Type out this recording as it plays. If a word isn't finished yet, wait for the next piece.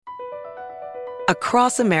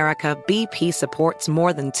Across America, BP supports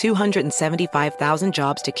more than 275,000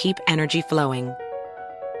 jobs to keep energy flowing.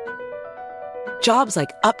 Jobs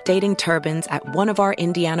like updating turbines at one of our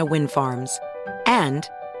Indiana wind farms and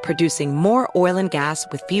producing more oil and gas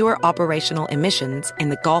with fewer operational emissions in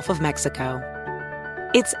the Gulf of Mexico.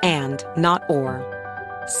 It's and, not or.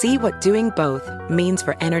 See what doing both means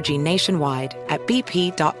for energy nationwide at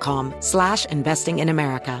bp.com/investing in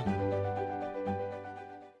America.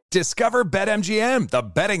 Discover BetMGM, the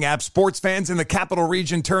betting app sports fans in the capital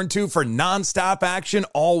region turn to for nonstop action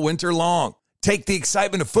all winter long. Take the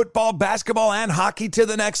excitement of football, basketball, and hockey to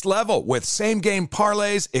the next level with same-game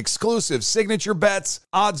parlays, exclusive signature bets,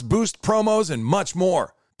 odds boost promos, and much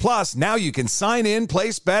more. Plus, now you can sign in,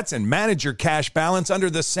 place bets, and manage your cash balance under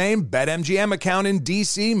the same BetMGM account in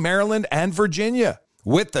D.C., Maryland, and Virginia.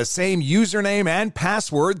 With the same username and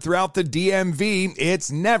password throughout the DMV, it's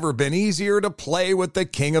never been easier to play with the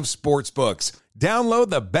king of sportsbooks. Download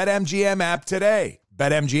the BetMGM app today.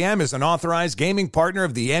 BetMGM is an authorized gaming partner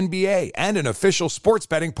of the NBA and an official sports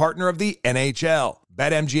betting partner of the NHL.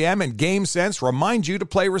 BetMGM and GameSense remind you to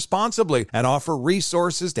play responsibly and offer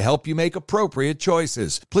resources to help you make appropriate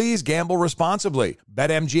choices. Please gamble responsibly.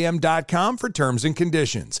 BetMGM.com for terms and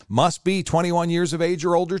conditions. Must be 21 years of age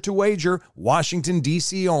or older to wager. Washington,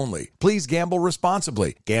 D.C. only. Please gamble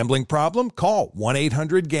responsibly. Gambling problem? Call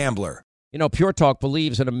 1-800-GAMBLER. You know, Pure Talk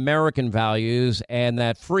believes in American values, and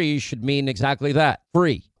that free should mean exactly that,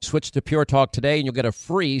 free. Switch to Pure Talk today, and you'll get a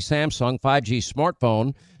free Samsung 5G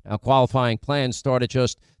smartphone. Now, qualifying plans start at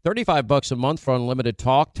just $35 a month for unlimited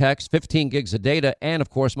talk, text, 15 gigs of data, and, of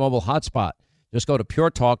course, mobile hotspot. Just go to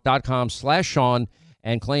puretalk.com/Sean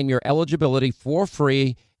and claim your eligibility for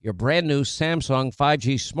free, your brand new Samsung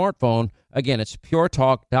 5G smartphone. Again, it's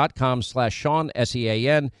puretalk.com/Sean,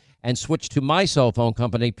 S-E-A-N, and switch to my cell phone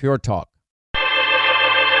company, Pure Talk.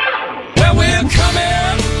 Well, we're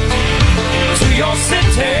coming to your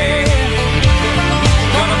city.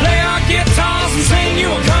 Gonna play our guitars and sing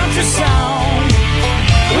you a country song.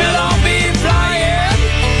 We'll all be flying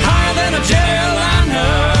higher than a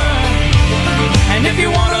jetliner. And if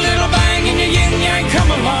you want a little bang in your yin-yang,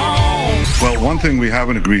 come along. Well, one thing we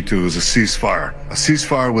haven't agreed to is a ceasefire. A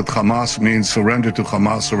ceasefire with Hamas means surrender to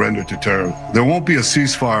Hamas, surrender to terror. There won't be a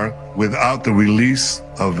ceasefire without the release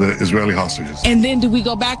of the Israeli hostages. And then do we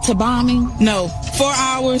go back to bombing? No. 4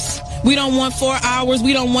 hours. We don't want 4 hours.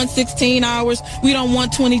 We don't want 16 hours. We don't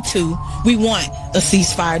want 22. We want a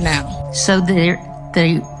ceasefire now. So the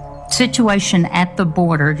situation at the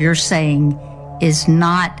border, you're saying, is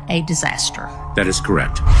not a disaster. That is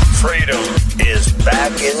correct. Freedom is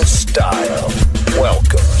back in style.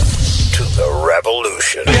 Welcome to the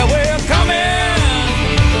revolution. Yeah, we're coming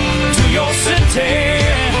to your city.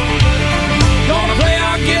 Gonna play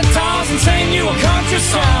our guitars and sing you a country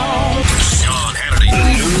song. Sean Hannity.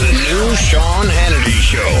 The new Sean Hannity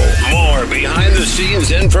Show. More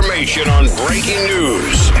behind-the-scenes information on breaking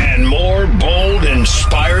news and more bold,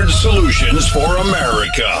 inspired solutions for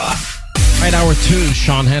America. All right, hour two,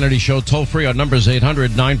 Sean Hannity Show. Toll free. Our number is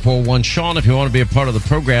 800-941-SEAN if you want to be a part of the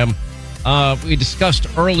program. We discussed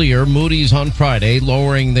earlier Moody's on Friday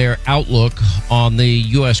lowering their outlook on the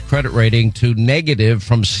U.S. credit rating to negative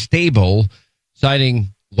from stable,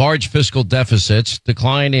 citing large fiscal deficits,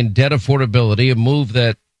 decline in debt affordability, a move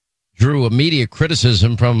that drew immediate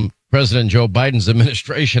criticism from President Joe Biden's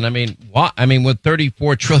administration. I mean, what? I mean, with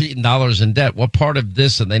 $34 trillion in debt, what part of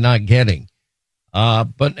this are they not getting?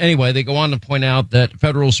 But anyway, they go on to point out that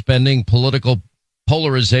federal spending, political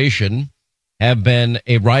polarization have been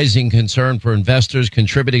a rising concern for investors,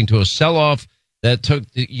 contributing to a sell-off that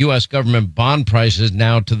took the U.S. government bond prices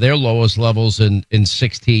now to their lowest levels in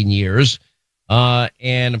 16 years.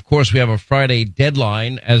 And, of course, we have a Friday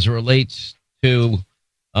deadline as it relates to,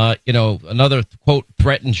 another, quote,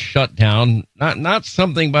 threatened shutdown. Not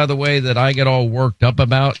something, by the way, that I get all worked up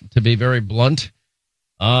about, to be very blunt.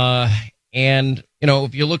 And,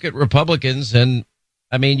 if you look at Republicans, and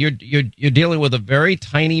I mean, you're dealing with a very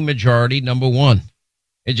tiny majority, number one.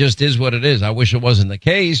 It just is what it is. I wish it wasn't the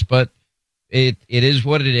case, but it is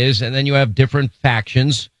what it is. And then you have different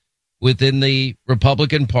factions within the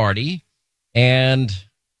Republican Party. And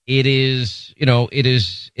it is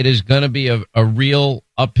going to be a real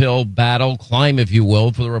uphill battle climb, if you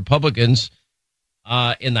will, for the Republicans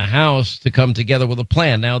in the House to come together with a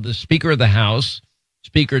plan. Now, the Speaker of the House,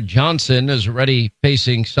 Speaker Johnson, is already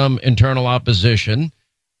facing some internal opposition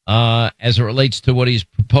as it relates to what he's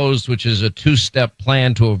proposed, which is a two-step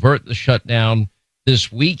plan to avert the shutdown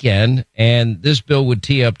this weekend. And this bill would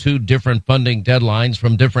tee up two different funding deadlines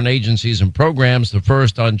from different agencies and programs, the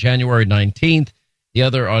first on January 19th, the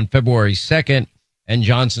other on February 2nd. And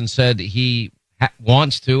Johnson said he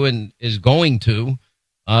wants to and is going to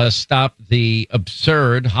stop the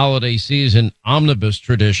absurd holiday season omnibus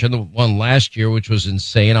tradition, the one last year, which was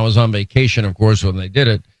insane. I was on vacation, of course, when they did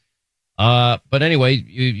it. But anyway,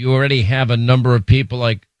 you already have a number of people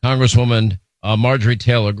like Congresswoman Marjorie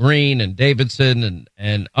Taylor Greene and Davidson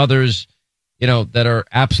and others, that are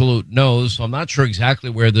absolute no's. So I'm not sure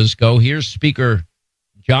exactly where this go. Here's Speaker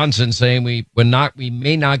Johnson saying we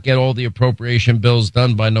may not get all the appropriation bills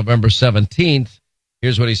done by November 17th.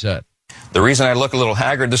 Here's what he said. The reason I look a little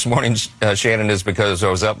haggard this morning, Shannon, is because I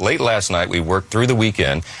was up late last night. We worked through the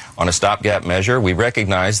weekend on a stopgap measure. We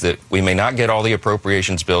recognize that we may not get all the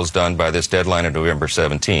appropriations bills done by this deadline of November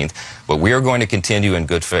 17th, but we are going to continue in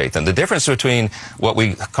good faith. And the difference between what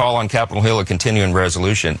we call on Capitol Hill a continuing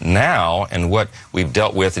resolution now and what we've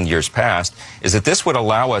dealt with in years past is that this would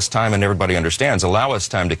allow us time, and everybody understands, allow us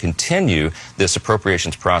time to continue this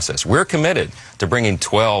appropriations process. We're committed to bringing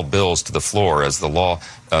 12 bills to the floor as the law,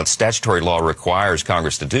 statutory law requires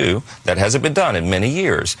Congress to do. That hasn't been done in many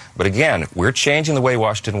years. But again, we're changing the way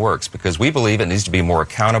Washington works because we believe it needs to be more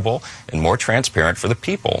accountable and more transparent for the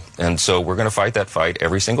people. And so we're going to fight that fight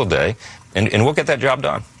every single day, and we'll get that job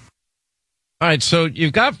done. All right, so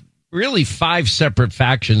you've got really 5 separate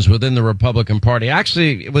factions within the Republican Party.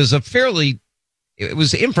 Actually, it was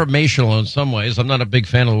informational in some ways. I'm not a big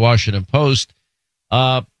fan of the Washington Post.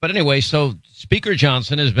 But anyway, so Speaker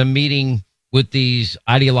Johnson has been meeting with these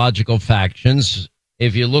ideological factions.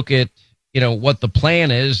 If you look at, what the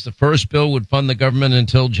plan is, the first bill would fund the government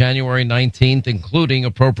until January 19th, including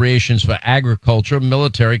appropriations for agriculture,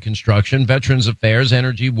 military construction, veterans affairs,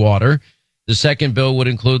 energy, water. The second bill would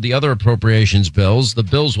include the other appropriations bills. The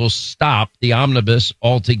bills will stop the omnibus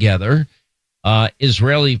altogether.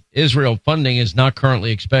 Israel funding is not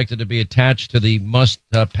currently expected to be attached to the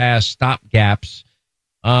must-pass stopgaps.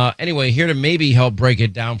 Anyway, here to maybe help break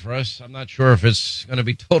it down for us. I'm not sure if it's going to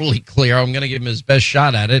be totally clear. I'm going to give him his best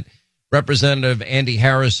shot at it. Representative Andy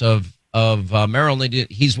Harris of Maryland.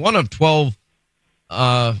 He's one of the 12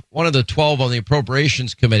 on the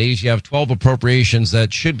appropriations committees. You have 12 appropriations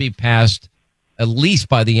that should be passed at least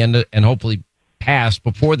by the end and hopefully passed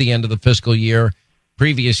before the end of the fiscal year,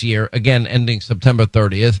 previous year, again, ending September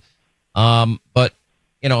 30th. But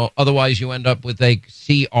otherwise you end up with a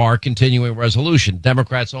CR, continuing resolution.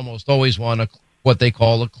 Democrats almost always want what they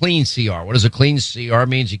call a clean CR. What does a clean CR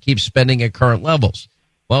means? You keep spending at current levels.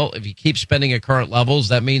 Well, if you keep spending at current levels,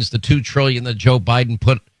 that means the $2 trillion that Joe Biden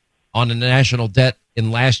put on the national debt in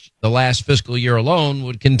the last fiscal year alone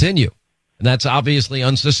would continue. And that's obviously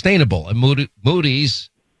unsustainable. And Moody's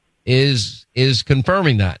is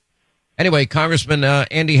confirming that. Anyway, Congressman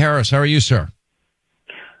Andy Harris, how are you, sir?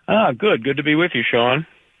 Good. Good to be with you, Sean.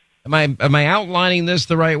 Am I outlining this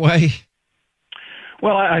the right way?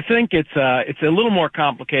 Well, I think it's a little more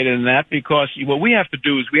complicated than that because what we have to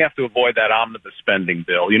do is we have to avoid that omnibus spending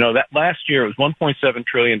bill. That last year it was $1.7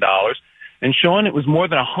 trillion. And Sean, it was more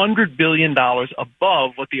than $100 billion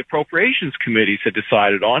above what the appropriations committees had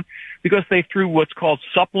decided on because they threw what's called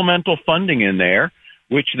supplemental funding in there,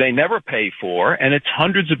 which they never pay for, and it's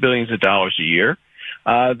hundreds of billions of dollars a year.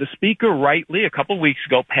 The speaker rightly a couple of weeks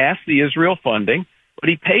ago passed the Israel funding, but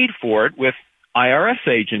he paid for it with IRS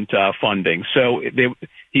agent funding. So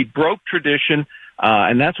he broke tradition,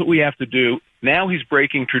 and that's what we have to do. Now he's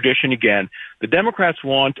breaking tradition again. The Democrats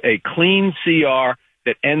want a clean CR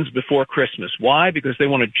that ends before Christmas. Why? Because they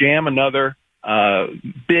want to jam another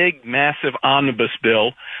big, massive omnibus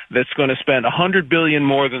bill that's going to spend $100 billion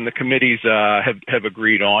more than the committees have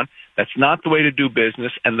agreed on. That's not the way to do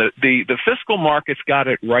business. And the fiscal markets got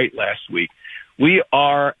it right last week.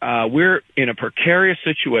 We're in a precarious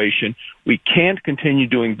situation. We can't continue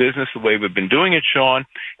doing business the way we've been doing it, Sean,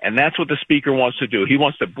 and that's what the speaker wants to do. He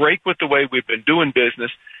wants to break with the way we've been doing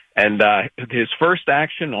business, and his first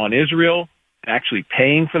action on Israel, actually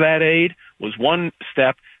paying for that aid, was one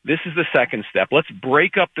step. This is the second step. Let's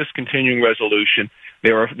break up this continuing resolution.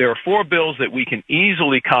 There are 4 bills that we can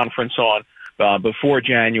easily conference on before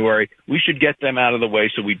January. We should get them out of the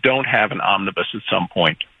way so we don't have an omnibus at some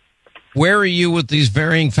point. Where are you with these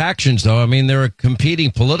varying factions, though? I mean, there are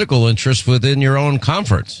competing political interests within your own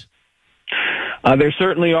conference. There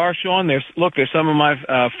certainly are, Sean. There's some of my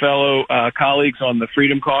fellow colleagues on the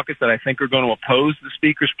Freedom Caucus that I think are going to oppose the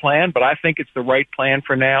speaker's plan, but I think it's the right plan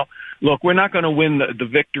for now. Look, we're not going to win the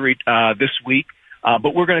victory this week,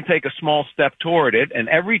 but we're going to take a small step toward it. And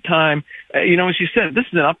every time, as you said, this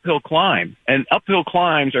is an uphill climb, and uphill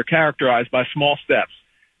climbs are characterized by small steps.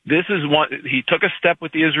 This is one. He took a step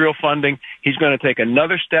with the Israel funding. He's going to take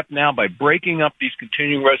another step now by breaking up these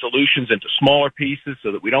continuing resolutions into smaller pieces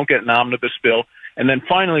so that we don't get an omnibus bill. And then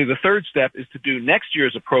finally, the third step is to do next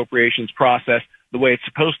year's appropriations process the way it's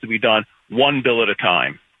supposed to be done, one bill at a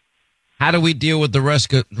time. How do we deal with the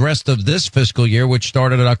rest of this fiscal year, which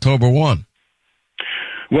started at October 1?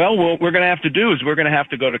 Well, what we're going to have to do is we're going to have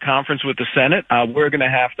to go to conference with the Senate. We're going to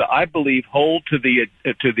have to, I believe, hold to the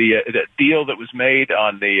deal that was made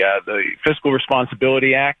on the Fiscal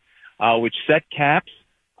Responsibility Act, which set caps.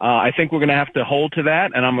 I think we're going to have to hold to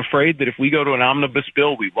that, and I'm afraid that if we go to an omnibus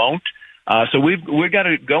bill, we won't. So we've got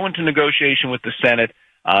to go into negotiation with the Senate.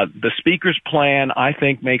 The Speaker's plan, I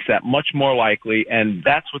think, makes that much more likely, and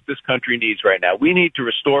that's what this country needs right now. We need to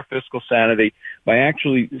restore fiscal sanity by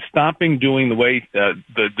actually stopping doing the way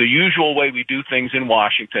the usual way we do things in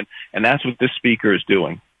Washington, and that's what this Speaker is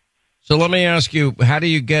doing. So let me ask you, how do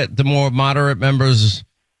you get the more moderate members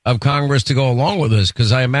of Congress to go along with this?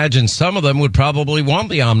 Because I imagine some of them would probably want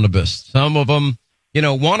the omnibus. Some of them,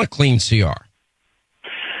 want a clean CR.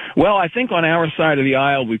 Well, I think on our side of the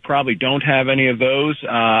aisle, we probably don't have any of those.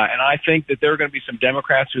 And I think that there are going to be some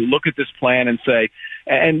Democrats who look at this plan and say,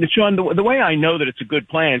 and Sean, the way I know that it's a good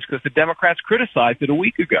plan is because the Democrats criticized it a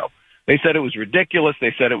week ago. They said it was ridiculous.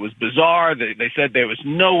 They said it was bizarre. They said there was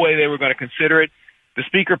no way they were going to consider it. The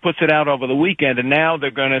Speaker puts it out over the weekend, and now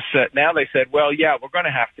they said, well, yeah, we're going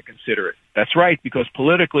to have to consider it. That's right, because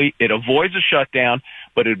politically it avoids a shutdown,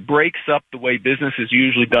 but it breaks up the way business is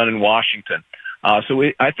usually done in Washington. So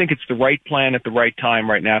I think it's the right plan at the right time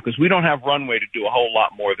right now because we don't have runway to do a whole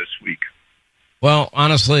lot more this week. Well,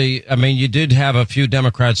 honestly, I mean, you did have a few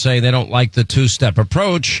Democrats say they don't like the two-step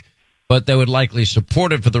approach, but they would likely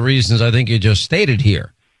support it for the reasons I think you just stated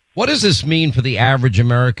here. What does this mean for the average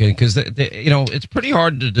American? Because, it's pretty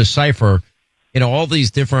hard to decipher, all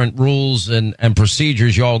these different rules and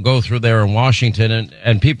procedures you all go through there in Washington,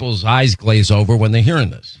 and people's eyes glaze over when they're hearing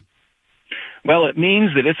this. Well, it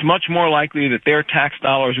means that it's much more likely that their tax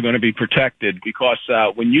dollars are going to be protected because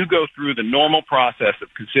when you go through the normal process of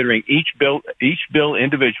considering each bill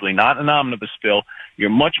individually, not an omnibus bill, you're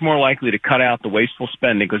much more likely to cut out the wasteful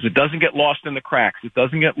spending because it doesn't get lost in the cracks. It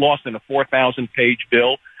doesn't get lost in a 4,000-page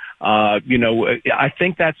bill. I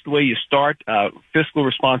think that's the way you start fiscal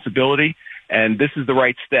responsibility, and this is the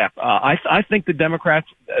right step. I think the Democrats,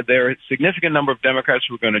 there are a significant number of Democrats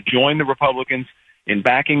who are going to join the Republicans in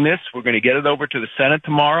backing this. We're going to get it over to the Senate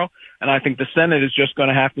tomorrow, and I think the Senate is just going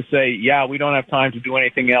to have to say, yeah, we don't have time to do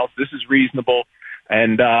anything else. This is reasonable.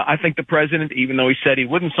 And I think the president, even though he said he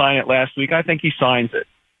wouldn't sign it last week, I think he signs it.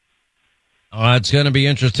 It's going to be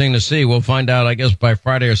interesting to see. We'll find out, I guess, by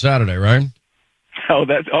Friday or Saturday, right?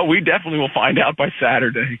 We definitely will find out by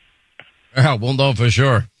Saturday. Yeah, we'll know for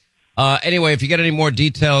sure. Anyway, if you get any more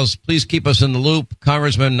details, please keep us in the loop.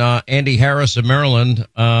 Congressman Andy Harris of Maryland,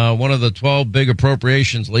 one of the 12 big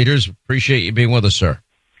appropriations leaders. Appreciate you being with us, sir.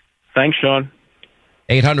 Thanks, Sean.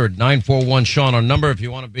 800-941-SEAN, our number if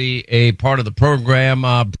you want to be a part of the program.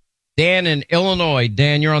 Dan in Illinois.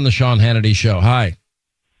 Dan, you're on the Sean Hannity Show. Hi.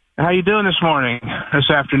 How you doing this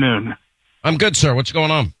afternoon? I'm good, sir. What's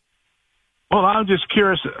going on? Well, I'm just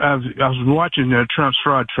curious. I was watching Trump's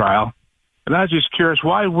fraud trial, and I was just curious,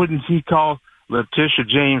 why wouldn't he call Letitia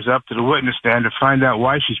James up to the witness stand to find out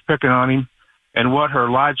why she's picking on him and what her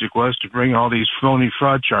logic was to bring all these phony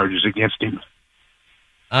fraud charges against him?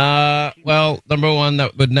 Well, number one,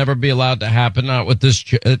 that would never be allowed to happen. Not with this.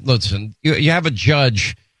 Listen, you have a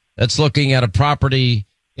judge that's looking at a property,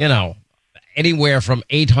 anywhere from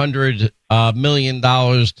 $800 million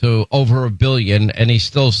to over $1 billion, and he's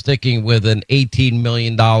still sticking with an $18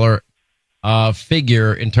 million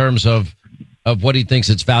figure in terms of what he thinks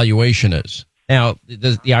its valuation is. Now,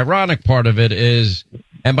 the ironic part of it is,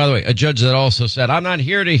 and by the way, a judge that also said, I'm not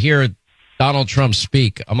here to hear Donald Trump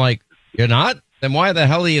speak. I'm like, you're not? Then why the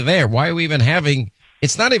hell are you there? Why are we even having,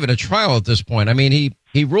 it's not even a trial at this point. I mean,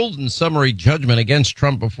 he ruled in summary judgment against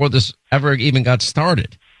Trump before this ever even got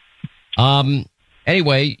started.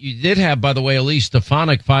 Anyway, you did have, by the way, Elise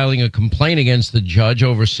Stefanik filing a complaint against the judge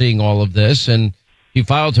overseeing all of this, and she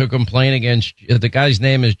filed her complaint against, the guy's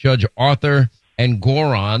name is Judge Arthur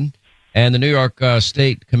Engoron, and the New York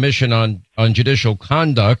State Commission on Judicial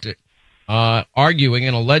Conduct, arguing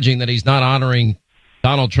and alleging that he's not honoring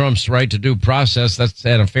Donald Trump's right to due process. That's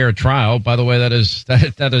at a fair trial. By the way, that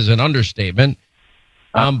is an understatement.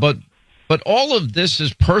 But all of this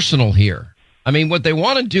is personal here. I mean, what they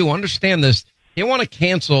want to do, understand this, they want to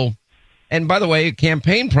cancel, and by the way, a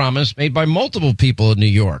campaign promise made by multiple people in New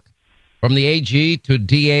York, from the AG to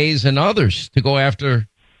DAs and others, to go after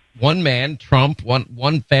one man, Trump,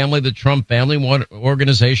 one family, the Trump family, one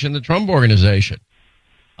organization, the Trump organization.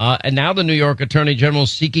 And now the New York Attorney General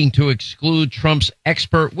is seeking to exclude Trump's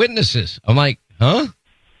expert witnesses. I'm like, huh?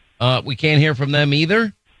 We can't hear from them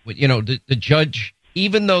either? You know, the judge,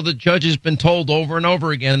 even though the judge has been told over and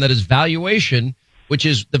over again that his valuation, which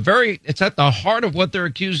is it's at the heart of what they're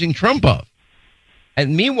accusing Trump of.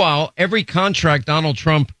 And meanwhile, every contract Donald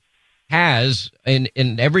Trump has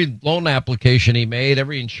in every loan application he made,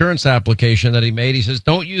 every insurance application that he made, he says,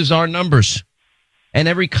 don't use our numbers. And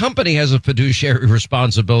every company has a fiduciary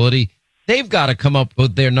responsibility. They've got to come up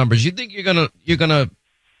with their numbers. You think you're going to,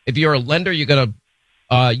 if you're a lender, you're going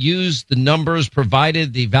to use the numbers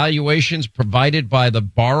provided, the valuations provided by the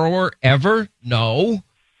borrower ever? No,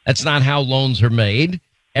 that's not how loans are made.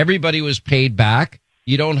 Everybody was paid back.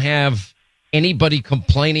 You don't have anybody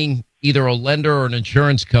complaining, either a lender or an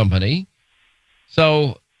insurance company.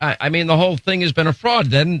 So, I mean, the whole thing has been a fraud.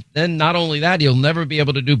 Then not only that, he'll never be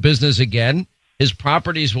able to do business again. His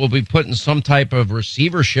properties will be put in some type of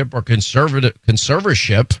receivership or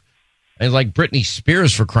conservatorship, and like Britney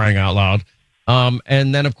Spears, for crying out loud.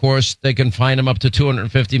 And then, of course, they can fine him up to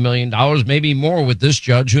 $250 million, maybe more with this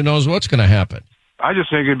judge. Who knows what's going to happen? I just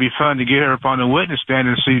think it'd be fun to get her up on the witness stand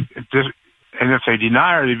and see if this, and if they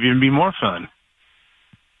deny her, it'd even be more fun.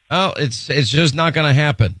 Oh, it's just not going to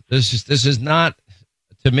happen. This is not,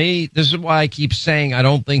 to me, this is why I keep saying I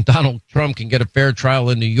don't think Donald Trump can get a fair trial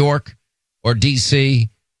in New York or D.C.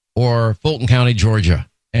 or Fulton County, Georgia.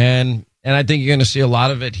 And I think you're going to see a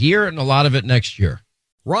lot of it here and a lot of it next year.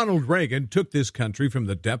 Ronald Reagan took this country from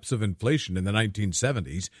the depths of inflation in the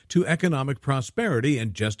 1970s to economic prosperity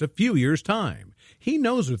in just a few years' time. He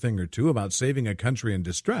knows a thing or two about saving a country in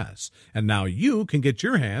distress, and now you can get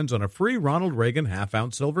your hands on a free Ronald Reagan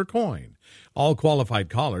half-ounce silver coin. All qualified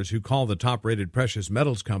callers who call the top-rated precious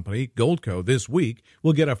metals company, Goldco, this week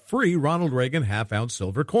will get a free Ronald Reagan half-ounce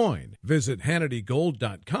silver coin. Visit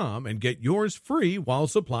HannityGold.com and get yours free while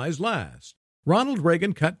supplies last. Ronald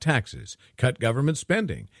Reagan cut taxes, cut government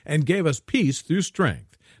spending, and gave us peace through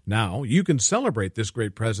strength. Now you can celebrate this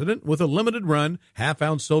great president with a limited-run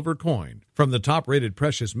half-ounce silver coin from the top-rated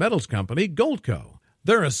precious metals company, Goldco.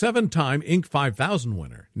 They're a 7-time Inc. 5000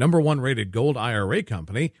 winner, #1 rated gold IRA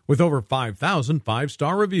company with over 5,000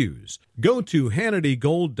 5-star reviews. Go to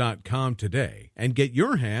HannityGold.com today and get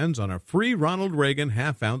your hands on a free Ronald Reagan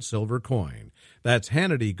half-ounce silver coin. That's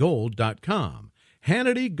HannityGold.com.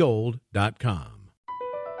 HannityGold.com.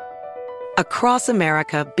 Across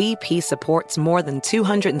America, BP supports more than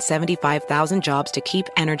 275,000 jobs to keep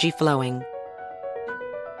energy flowing.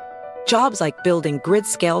 Jobs like building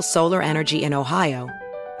grid-scale solar energy in Ohio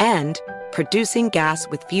and producing gas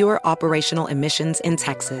with fewer operational emissions in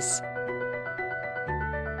Texas.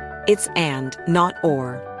 It's and, not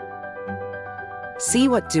or. See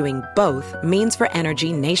what doing both means for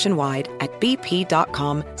energy nationwide at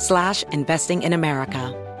bp.com/investing in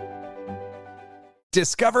America.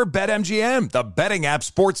 Discover BetMGM, the betting app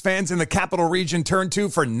sports fans in the capital region turn to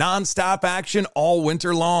for nonstop action all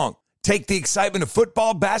winter long. Take the excitement of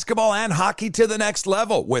football, basketball, and hockey to the next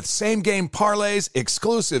level with same-game parlays,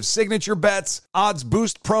 exclusive signature bets, odds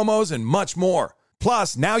boost promos, and much more.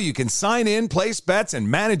 Plus, now you can sign in, place bets, and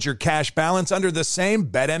manage your cash balance under the same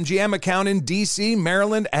BetMGM account in D.C.,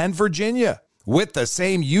 Maryland, and Virginia. With the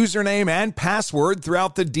same username and password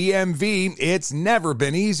throughout the DMV, it's never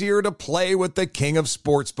been easier to play with the king of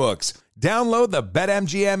sportsbooks. Download the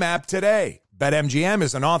BetMGM app today. BetMGM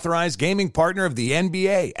is an authorized gaming partner of the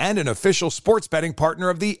NBA and an official sports betting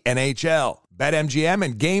partner of the NHL. BetMGM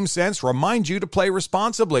and GameSense remind you to play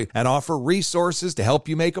responsibly and offer resources to help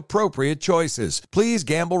you make appropriate choices. Please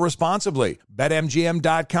gamble responsibly.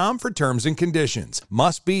 BetMGM.com for terms and conditions.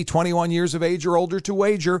 Must be 21 years of age or older to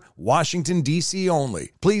wager. Washington, D.C.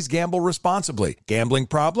 only. Please gamble responsibly. Gambling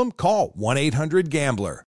problem? Call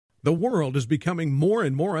 1-800-GAMBLER. The world is becoming more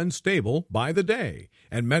and more unstable by the day,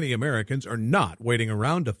 and many Americans are not waiting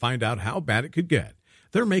around to find out how bad it could get.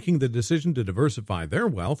 They're making the decision to diversify their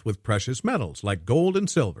wealth with precious metals like gold and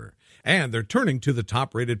silver. And they're turning to the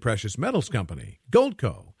top-rated precious metals company,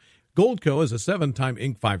 Goldco. Goldco is a 7-time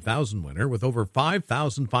Inc. 5000 winner with over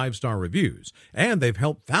 5,000 5-star reviews, and they've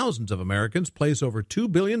helped thousands of Americans place over $2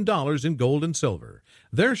 billion in gold and silver.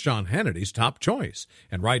 They're Sean Hannity's top choice,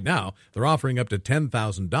 and right now they're offering up to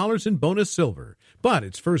 $10,000 in bonus silver. But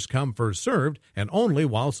it's first come, first served, and only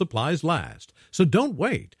while supplies last. So don't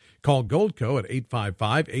wait. Call Goldco at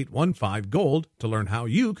 855-815-GOLD to learn how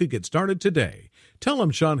you could get started today. Tell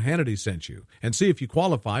them Sean Hannity sent you and see if you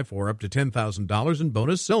qualify for up to $10,000 in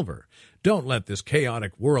bonus silver. Don't let this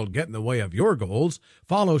chaotic world get in the way of your goals.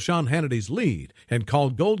 Follow Sean Hannity's lead and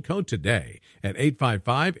call Goldco today at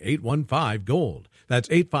 855-815-GOLD. That's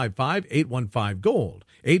 855-815-GOLD.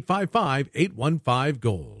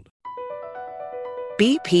 855-815-GOLD.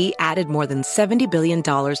 BP added more than $70 billion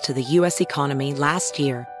to the U.S. economy last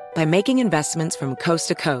year by making investments from coast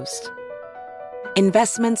to coast.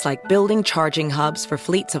 Investments like building charging hubs for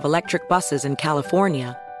fleets of electric buses in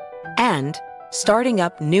California and starting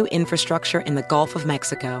up new infrastructure in the Gulf of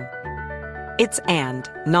Mexico. It's and,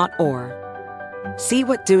 not or. See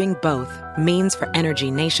what doing both means for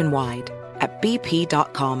energy nationwide at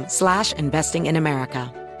bp.com/investing in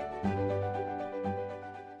America.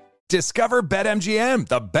 Discover BetMGM,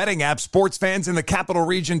 the betting app sports fans in the capital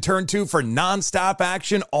region turn to for nonstop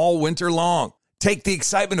action all winter long. Take the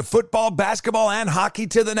excitement of football, basketball, and hockey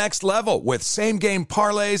to the next level with same-game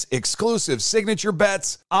parlays, exclusive signature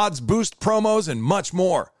bets, odds boost promos, and much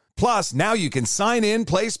more. Plus, now you can sign in,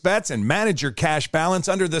 place bets, and manage your cash balance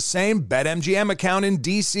under the same BetMGM account in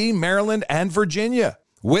D.C., Maryland, and Virginia.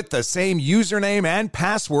 With the same username and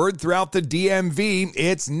password throughout the DMV,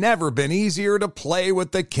 it's never been easier to play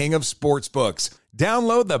with the king of sportsbooks.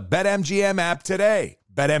 Download the BetMGM app today.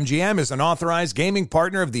 BetMGM is an authorized gaming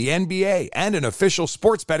partner of the NBA and an official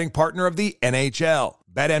sports betting partner of the NHL.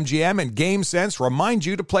 BetMGM and GameSense remind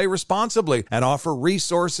you to play responsibly and offer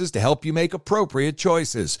resources to help you make appropriate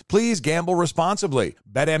choices. Please gamble responsibly.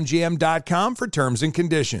 BetMGM.com for terms and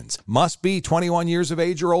conditions. Must be 21 years of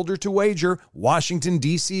age or older to wager. Washington,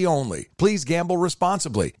 D.C. only. Please gamble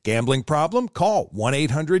responsibly. Gambling problem? Call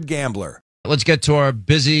 1-800-GAMBLER. Let's get to our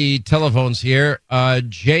busy telephones here.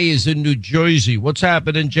 Jay is in New Jersey. What's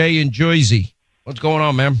happening, Jay, in Jersey? What's going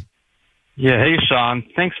on, man? Yeah, hey, Sean.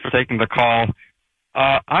 Thanks for taking the call.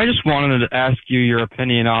 I just wanted to ask you your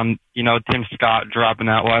opinion on, Tim Scott dropping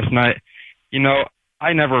out last night.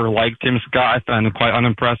 I never liked Tim Scott. I found him quite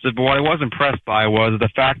unimpressive. But what I was impressed by was the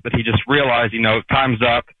fact that he just realized, time's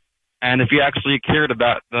up. And if he actually cared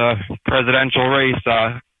about the presidential race,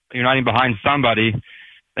 uniting behind somebody,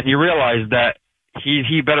 then he realized that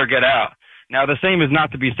he better get out. Now, the same is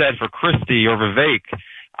not to be said for Christie or Vivek.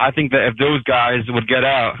 I think that if those guys would get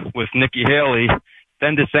out with Nikki Haley,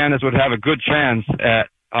 then DeSantis would have a good chance at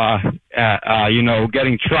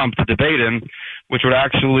getting Trump to debate him, which would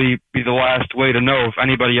actually be the last way to know if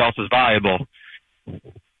anybody else is viable.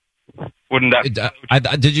 Wouldn't that?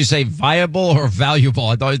 Did you say viable or valuable?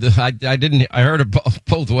 I thought I didn't. I heard it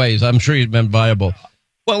both ways. I'm sure you meant viable.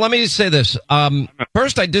 Well, let me just say this.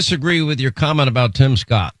 First, I disagree with your comment about Tim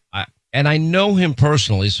Scott, and I know him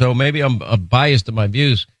personally, so maybe I'm biased in my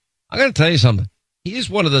views. I'm going to tell you something. He's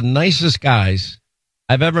one of the nicest guys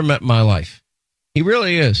I've ever met in my life. He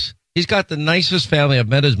really is. He's got the nicest family. I've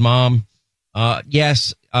met his mom.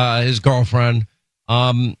 His girlfriend.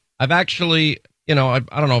 I've actually, I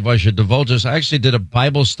don't know if I should divulge this. I actually did a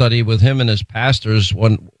Bible study with him and his pastors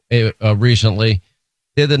recently.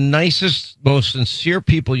 They're the nicest, most sincere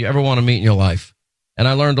people you ever want to meet in your life. And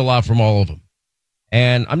I learned a lot from all of them.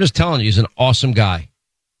 And I'm just telling you, he's an awesome guy.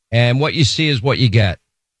 And what you see is what you get.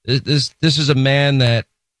 This is a man that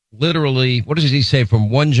literally, what does he say, from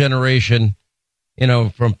one generation,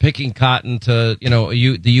 from picking cotton to,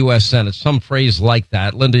 the U.S. Senate, some phrase like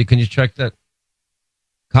that. Linda, can you check that?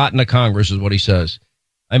 Cotton to Congress is what he says.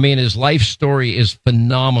 I mean, his life story is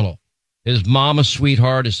phenomenal. His mom a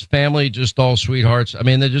sweetheart, his family just all sweethearts. I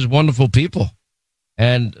mean, they're just wonderful people.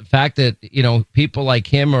 And the fact that, people like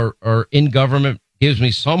him are in government gives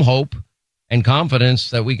me some hope and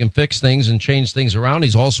confidence that we can fix things and change things around.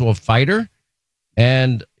 He's also a fighter.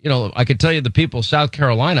 And, I can tell you the people of South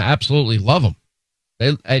Carolina absolutely love him.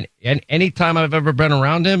 And anytime I've ever been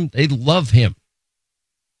around him, they love him.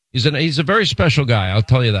 He's a very special guy. I'll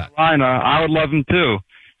tell you that. I would love him too.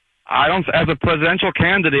 As a presidential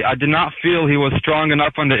candidate, I did not feel he was strong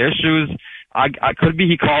enough on the issues. I could be,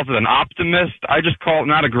 he calls it an optimist. I just call it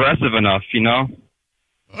not aggressive enough,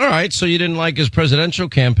 All right. So you didn't like his presidential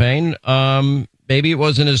campaign. Maybe it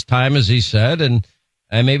wasn't his time, as he said, and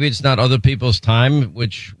maybe it's not other people's time,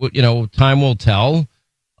 which, time will tell.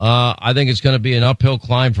 I think it's going to be an uphill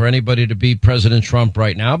climb for anybody to beat President Trump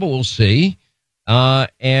right now, but we'll see.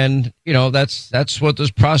 And that's what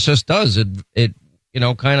this process does. It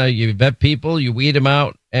kind of, you vet people, you weed them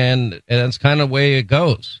out, and that's kind of the way it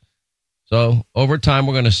goes. So over time,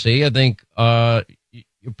 we're going to see. I think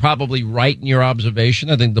you're probably right in your observation.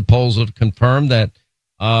 I think the polls have confirmed that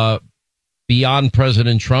beyond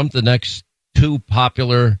President Trump, the next two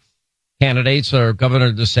popular candidates are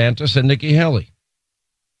Governor DeSantis and Nikki Haley.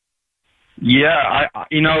 Yeah,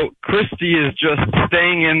 Christie is just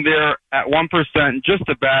staying in there at 1% just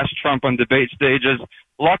to bash Trump on debate stages.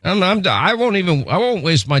 I won't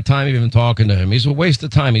waste my time even talking to him. He's a waste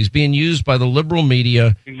of time. He's being used by the liberal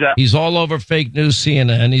media. Exactly. He's all over fake news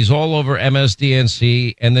CNN. He's all over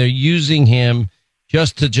MSDNC, and they're using him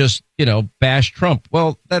to bash Trump.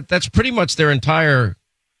 Well, that's pretty much their entire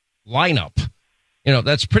lineup.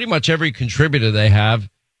 That's pretty much every contributor they have.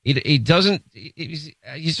 He doesn't.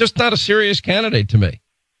 He's just not a serious candidate to me.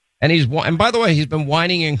 And by the way, he's been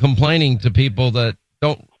whining and complaining to people that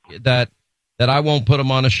I won't put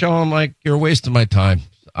him on a show. I'm like, you're wasting my time.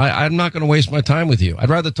 I'm not going to waste my time with you. I'd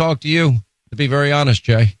rather talk to you, to be very honest,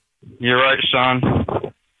 Jay. You're right, Sean.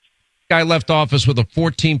 Guy left office with a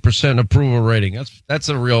 14% approval rating. That's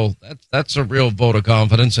a real vote of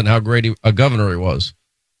confidence in how great a governor he was.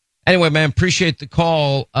 Anyway, man, appreciate the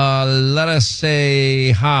call. Let us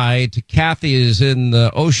say hi to Kathy, is in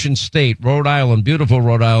the Ocean State, Rhode Island, beautiful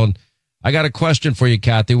Rhode Island. I got a question for you,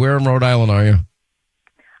 Kathy. Where in Rhode Island are you?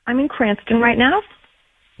 I'm in Cranston right now.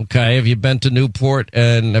 Okay. Have you been to Newport,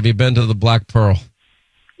 and have you been to the Black Pearl?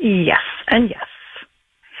 Yes, and yes.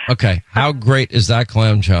 Okay. How great is that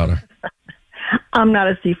clam chowder? I'm not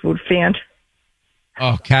a seafood fan.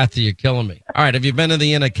 Oh, Kathy, you're killing me. All right. Have you been to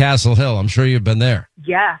the Inn at Castle Hill? I'm sure you've been there.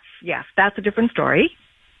 Yes. That's a different story.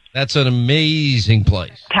 That's an amazing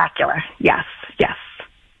place. Spectacular. Yes.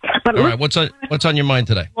 But all right. What's on your mind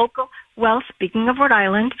today? Well, speaking of Rhode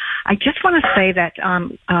Island, I just want to say that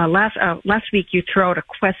last week you threw out a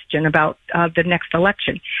question about the next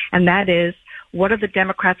election, and that is, what are the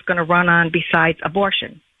Democrats going to run on besides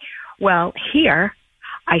abortion? Well, here,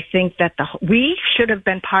 I think that we should have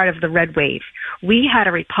been part of the red wave. We had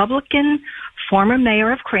a Republican former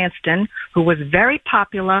mayor of Cranston who was very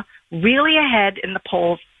popular, really ahead in the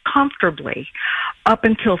polls comfortably, up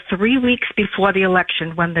until 3 weeks before the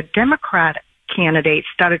election, when the Democratic candidate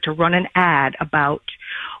started to run an ad about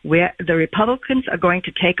where the Republicans are going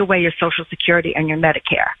to take away your Social Security and your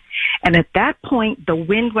Medicare. And at that point, the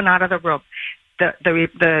wind went out of the room.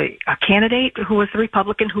 The candidate who was the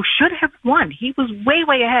Republican who should have won, he was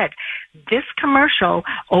way ahead. This commercial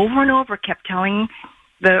over and over kept telling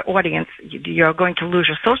the audience, you're going to lose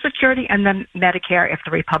your Social Security and then Medicare if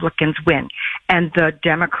the Republicans win. And the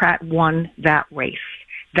Democrat won that race.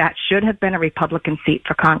 That should have been a Republican seat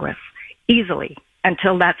for Congress, easily,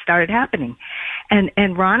 until that started happening. And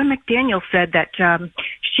Ronna McDaniel said that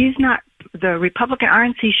the Republican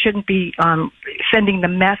RNC shouldn't be sending the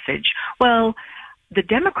message. Well, the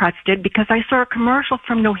Democrats did, because I saw a commercial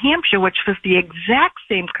from New Hampshire, which was the exact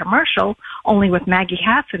same commercial, only with Maggie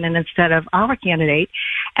Hassanen instead of our candidate.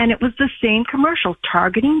 And it was the same commercial,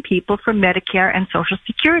 targeting people for Medicare and Social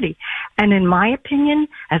Security. And in my opinion,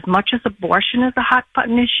 as much as abortion is a hot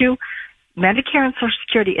button issue, Medicare and Social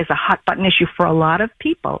Security is a hot button issue for a lot of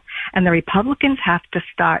people. And the Republicans have to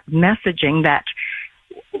start messaging that,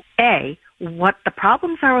 A, what the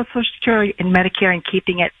problems are with Social Security and Medicare and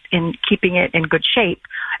keeping it in good shape,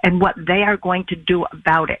 and what they are going to do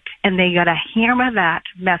about it. And they got to hammer that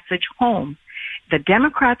message home. The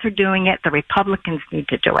Democrats are doing it. The Republicans need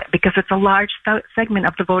to do it, because it's a large segment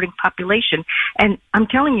of the voting population. And I'm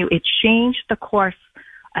telling you, it changed the course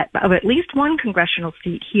of at least one congressional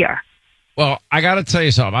seat here. Well, I got to tell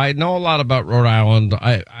you something. I know a lot about Rhode Island.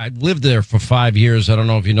 I lived there for 5 years. I don't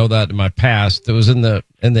know if you know that in my past. It was in the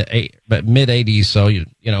mid 80s. So, you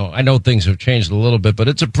know, I know things have changed a little bit, but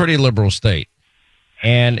it's a pretty liberal state.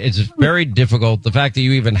 And it's very difficult. The fact that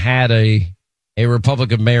you even had a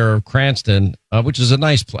Republican mayor of Cranston, which is a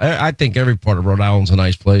nice place. I think every part of Rhode Island's a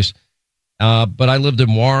nice place. But I lived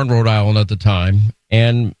in Warren, Rhode Island at the time.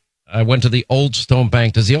 And I went to the Old Stone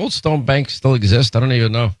Bank. Does the Old Stone Bank still exist? I don't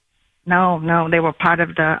even know. No, they were part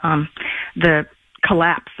of the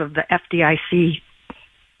collapse of the FDIC.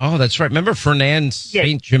 Oh, that's right. Remember Fernand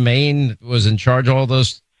St. Germain was in charge of all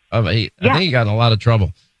those? I think he got in a lot of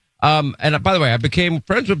trouble. And by the way, I became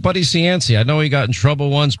friends with Buddy Cianci. I know he got in trouble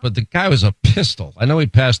once, but the guy was a pistol. I know he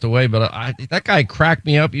passed away, but that guy cracked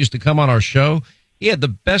me up. He used to come on our show. He had the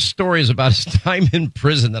best stories about his time in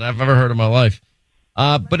prison that I've ever heard in my life.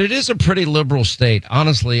 But it is a pretty liberal state.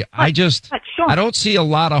 Honestly, I don't see a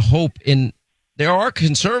lot of hope there are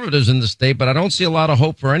conservatives in the state, but I don't see a lot of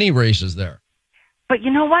hope for any races there. But you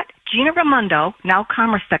know what? Gina Raimondo, now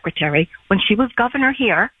Commerce Secretary, when she was governor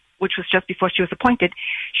here, which was just before she was appointed,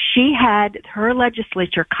 she had her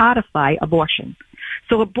legislature codify abortion.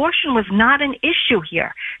 So abortion was not an issue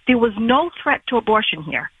here. There was no threat to abortion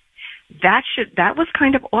here. That was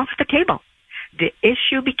kind of off the table. The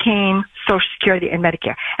issue became Social Security and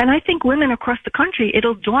Medicare. And I think women across the country,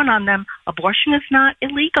 it'll dawn on them, abortion is not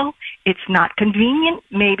illegal. It's not convenient,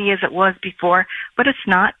 maybe as it was before, but it's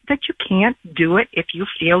not that you can't do it if you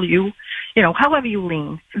feel however you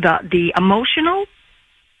lean. The emotional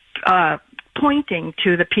pointing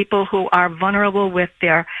to the people who are vulnerable with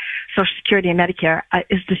their Social Security and Medicare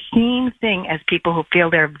is the same thing as people who feel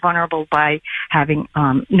they're vulnerable by having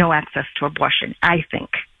no access to abortion, I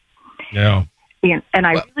think. Yeah. And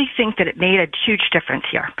I really think that it made a huge difference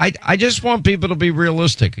here. I just want people to be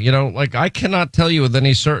realistic. Like I cannot tell you with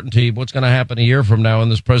any certainty what's going to happen a year from now in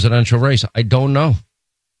this presidential race. I don't know.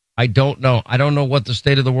 I don't know what the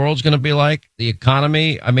state of the world is going to be like. The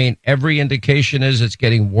economy, I mean, every indication is it's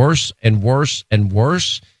getting worse and worse and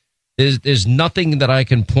worse. There's nothing that I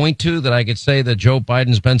can point to that I could say that Joe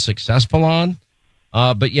Biden's been successful on.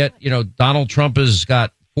 But yet, Donald Trump has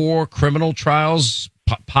got 4 criminal trials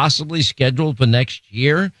possibly scheduled for next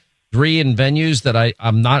year, 3 in venues that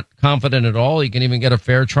I'm not confident at all he can even get a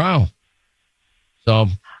fair trial. So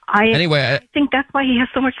I think that's why he has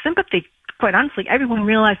so much sympathy. Quite honestly, everyone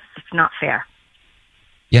realizes it's not fair.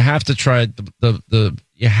 You have to try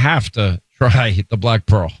you have to try the Black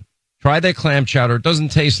Pearl. Try that clam chowder. It doesn't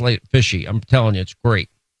taste like fishy. I'm telling you, it's great.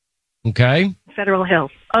 Okay? Federal Hills.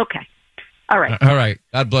 Okay. All right. All right.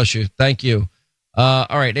 God bless you. Thank you. All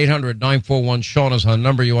right. 800-941-SEAN is our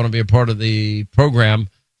number. You want to be a part of the program.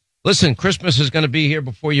 Listen, Christmas is going to be here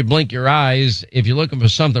before you blink your eyes. If you're looking for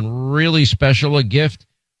something really special, a gift,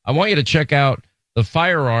 I want you to check out the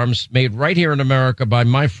firearms made right here in America by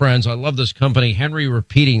my friends. I love this company, Henry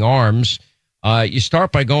Repeating Arms. You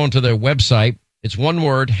start by going to their website. It's one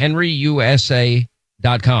word, henryusa.com.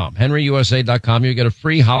 henryusa.com. You get a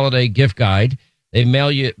free holiday gift guide. They mail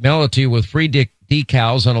it to you with free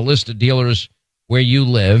decals on a list of dealers where you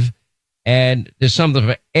live. And there's something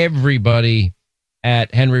for everybody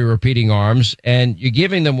at Henry Repeating Arms. And you're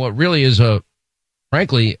giving them what really is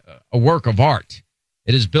frankly, a work of art.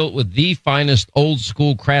 It is built with the finest old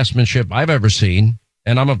school craftsmanship I've ever seen,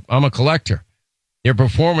 and I'm a collector. Their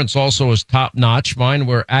performance also is top notch. Mine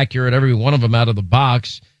were accurate, every one of them out of the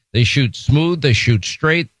box. They shoot smooth, they shoot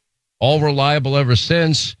straight, all reliable ever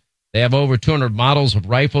since. They have over 200 models of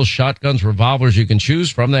rifles, shotguns, revolvers you can choose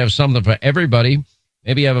from. They have something for everybody.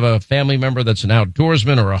 Maybe you have a family member that's an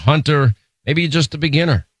outdoorsman or a hunter. Maybe you're just a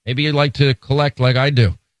beginner. Maybe you like to collect like I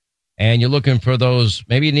do. And you're looking for those,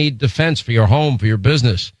 maybe you need defense for your home, for your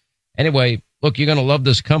business. Anyway, look, you're going to love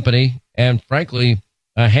this company. And frankly,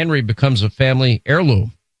 Henry becomes a family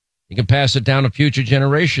heirloom. You can pass it down to future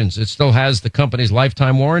generations. It still has the company's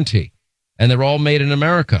lifetime warranty. And they're all made in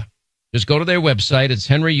America. Just go to their website. It's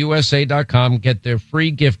henryusa.com. Get their free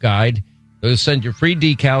gift guide. They'll send you free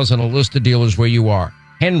decals and a list of dealers where you are.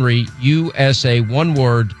 henryusa, one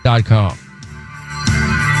word.com.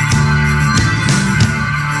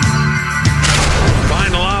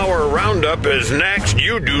 Roundup is next.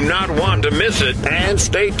 You do not want to miss it. And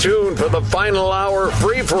stay tuned for the final hour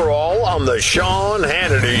free-for-all on the Sean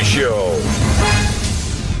Hannity Show.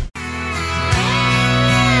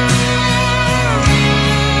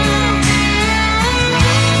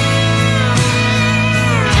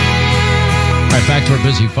 All right, back to our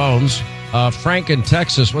busy phones. Frank in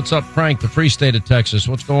Texas. What's up, Frank? The free state of Texas.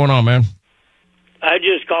 What's going on, man? I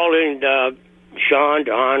just called in, Sean,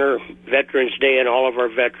 to honor Veterans Day and all of our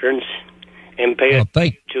veterans and pay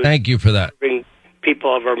thank you for that.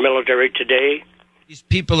 People of our military today. These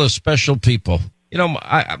people are special people.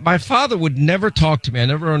 My father would never talk to me. I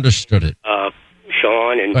never understood it.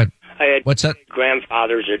 Sean, and I had what's that?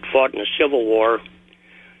 Grandfathers that fought in the Civil War,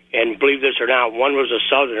 and believe this or not, one was a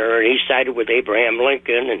Southerner, and he sided with Abraham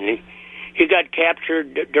Lincoln, and he got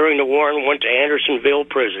captured during the war and went to Andersonville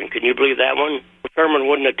prison. Can you believe that one? If Sherman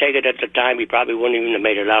wouldn't have taken it at the time, he probably wouldn't even have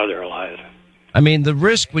made it out of there alive. I mean, the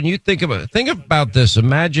risk when you think about this.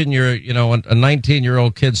 Imagine you're, a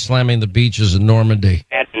 19-year-old kid slamming the beaches in Normandy.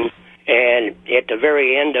 And at the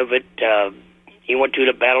very end of it, he went to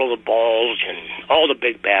the Battle of the Bulge and all the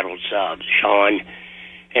big battles, Sean.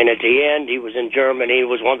 And at the end, he was in Germany. He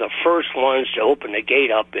was one of the first ones to open the gate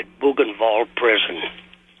up at Buchenwald prison.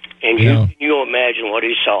 And can you imagine what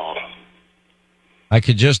he saw? I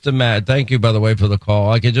could just imagine. Thank you, by the way, for the call.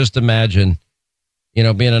 I could just imagine, being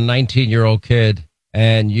a 19-year-old kid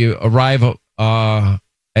and you arrive on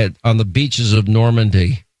the beaches of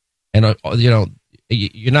Normandy, and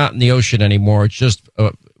you're not in the ocean anymore. It's just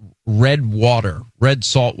red water, red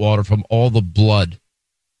salt water from all the blood,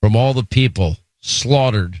 from all the people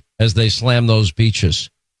slaughtered as they slam those beaches.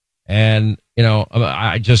 And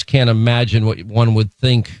I just can't imagine what one would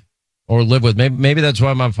think or live with. Maybe that's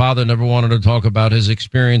why my father never wanted to talk about his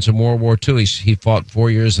experience in World War II. He fought 4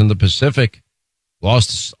 years in the Pacific,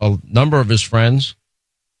 lost a number of his friends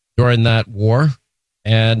during that war,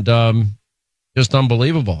 and just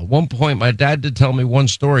unbelievable. At one point, my dad did tell me one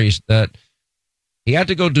story that he had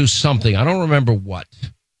to go do something. I don't remember what.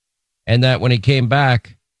 And that when he came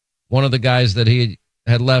back, one of the guys that he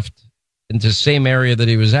had left into the same area that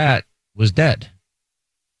he was at was dead.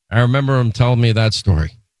 I remember him telling me that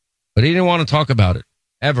story. But he didn't want to talk about it,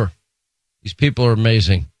 ever. These people are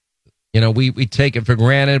amazing. We take it for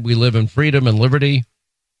granted. We live in freedom and liberty.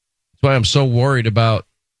 That's why I'm so worried about,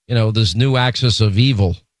 this new axis of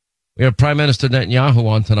evil. We have Prime Minister Netanyahu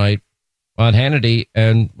on tonight on Hannity,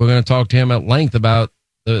 and we're going to talk to him at length about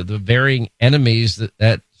the varying enemies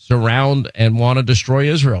that surround and want to destroy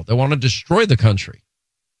Israel. They want to destroy the country.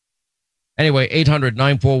 Anyway,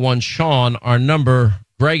 800-941-SEAN, our number.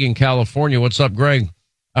 Greg in California. What's up, Greg?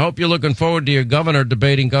 I hope you're looking forward to your governor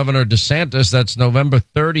debating Governor DeSantis. That's November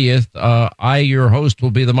 30th. I, your host,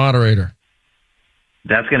 will be the moderator.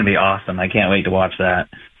 That's going to be awesome. I can't wait to watch that.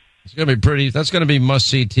 It's going to be pretty. That's going to be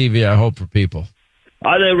must-see TV, I hope, for people.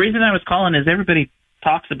 The reason I was calling is everybody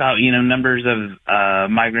talks about, numbers of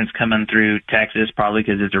migrants coming through Texas, probably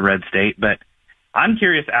because it's a red state. But I'm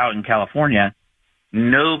curious, out in California,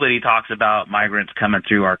 nobody talks about migrants coming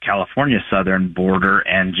through our California southern border,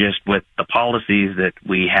 and just with the policies that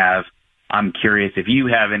we have, I'm curious if you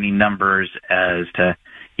have any numbers as to,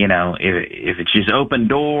 if it's just open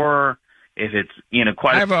door, if it's,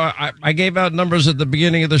 quite. I gave out numbers at the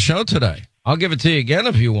beginning of the show today. I'll give it to you again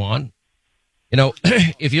if you want.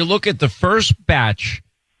 If you look at the first batch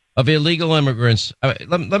of illegal immigrants,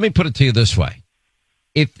 let me put it to you this way.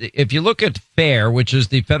 If you look at FAIR, which is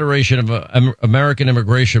the Federation of American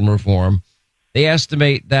Immigration Reform, they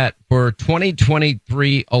estimate that for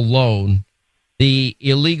 2023 alone, the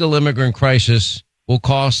illegal immigrant crisis will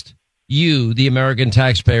cost you, the American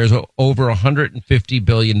taxpayers, over $150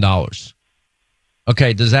 billion.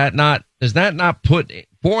 Okay, does that not put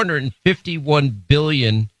 $451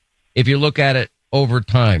 billion if you look at it over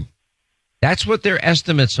time? That's what their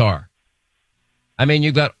estimates are. I mean,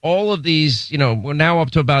 you've got all of these, we're now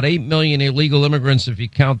up to about 8 million illegal immigrants if you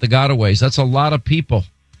count the gotaways. That's a lot of people.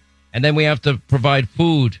 And then we have to provide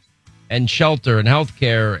food and shelter and health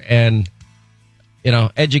care and,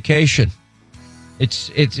 education.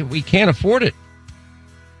 We can't afford it.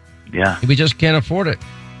 Yeah. We just can't afford it.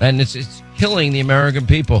 And it's killing the American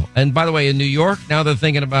people. And by the way, in New York, now they're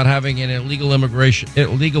thinking about having an illegal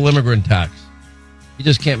immigrant tax. You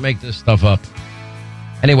just can't make this stuff up.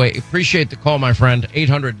 Anyway, appreciate the call, my friend.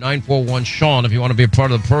 800-941-SEAN if you want to be a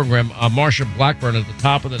part of the program. Marsha Blackburn at the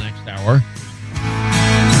top of the next hour.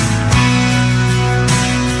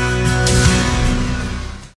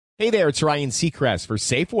 Hey there, it's Ryan Seacrest for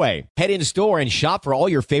Safeway. Head in store and shop for all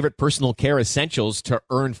your favorite personal care essentials to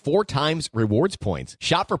earn 4 times rewards points.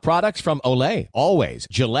 Shop for products from Olay, Always,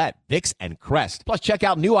 Gillette, Vicks, and Crest. Plus, check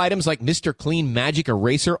out new items like Mr. Clean Magic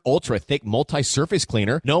Eraser Ultra Thick Multi-Surface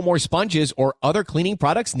Cleaner. No more sponges or other cleaning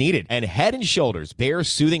products needed. And Head & Shoulders Bare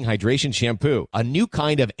Soothing Hydration Shampoo, a new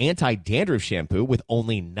kind of anti-dandruff shampoo with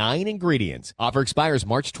only 9 ingredients. Offer expires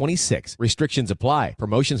March 26. Restrictions apply.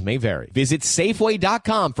 Promotions may vary. Visit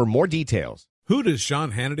Safeway.com for more details. Who does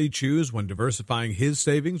Sean Hannity choose when diversifying his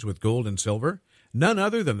savings with gold and silver? None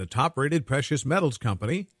other than the top-rated precious metals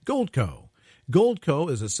company, Goldco.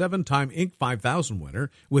 Goldco is a 7-time Inc. 5000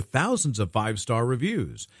 winner with thousands of 5-star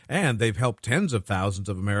reviews, and they've helped tens of thousands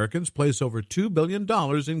of Americans place over $2 billion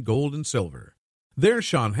in gold and silver. They're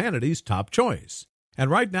Sean Hannity's top choice.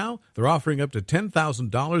 And right now, they're offering up to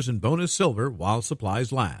 $10,000 in bonus silver while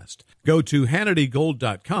supplies last. Go to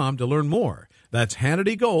HannityGold.com to learn more. That's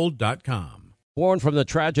HannityGold.com. Born from the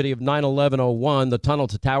tragedy of 9/11/01, the Tunnel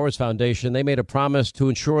to Towers Foundation, they made a promise to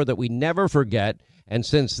ensure that we never forget. And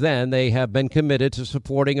since then, they have been committed to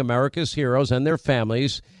supporting America's heroes and their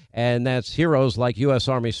families. And that's heroes like U.S.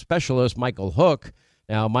 Army Specialist Michael Hook.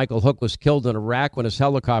 Now, Michael Hook was killed in Iraq when his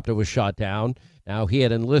helicopter was shot down. Now, he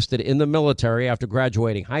had enlisted in the military after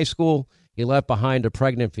graduating high school. He left behind a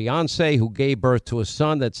pregnant fiancée who gave birth to a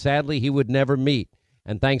son that sadly he would never meet.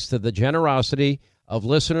 And thanks to the generosity of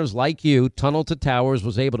listeners like you, Tunnel to Towers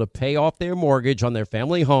was able to pay off their mortgage on their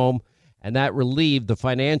family home, and that relieved the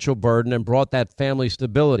financial burden and brought that family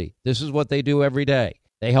stability. This is what they do every day.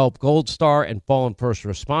 They help Gold Star and fallen first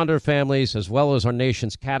responder families, as well as our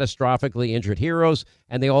nation's catastrophically injured heroes,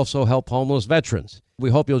 and they also help homeless veterans. We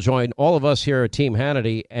hope you'll join all of us here at Team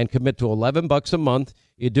Hannity and commit to $11 a month.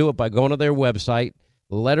 You do it by going to their website,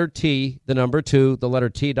 letter T, the number 2, the letter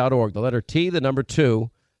T.org. The letter T, the number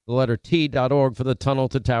 2, the letter T.org for the Tunnel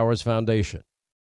to Towers Foundation.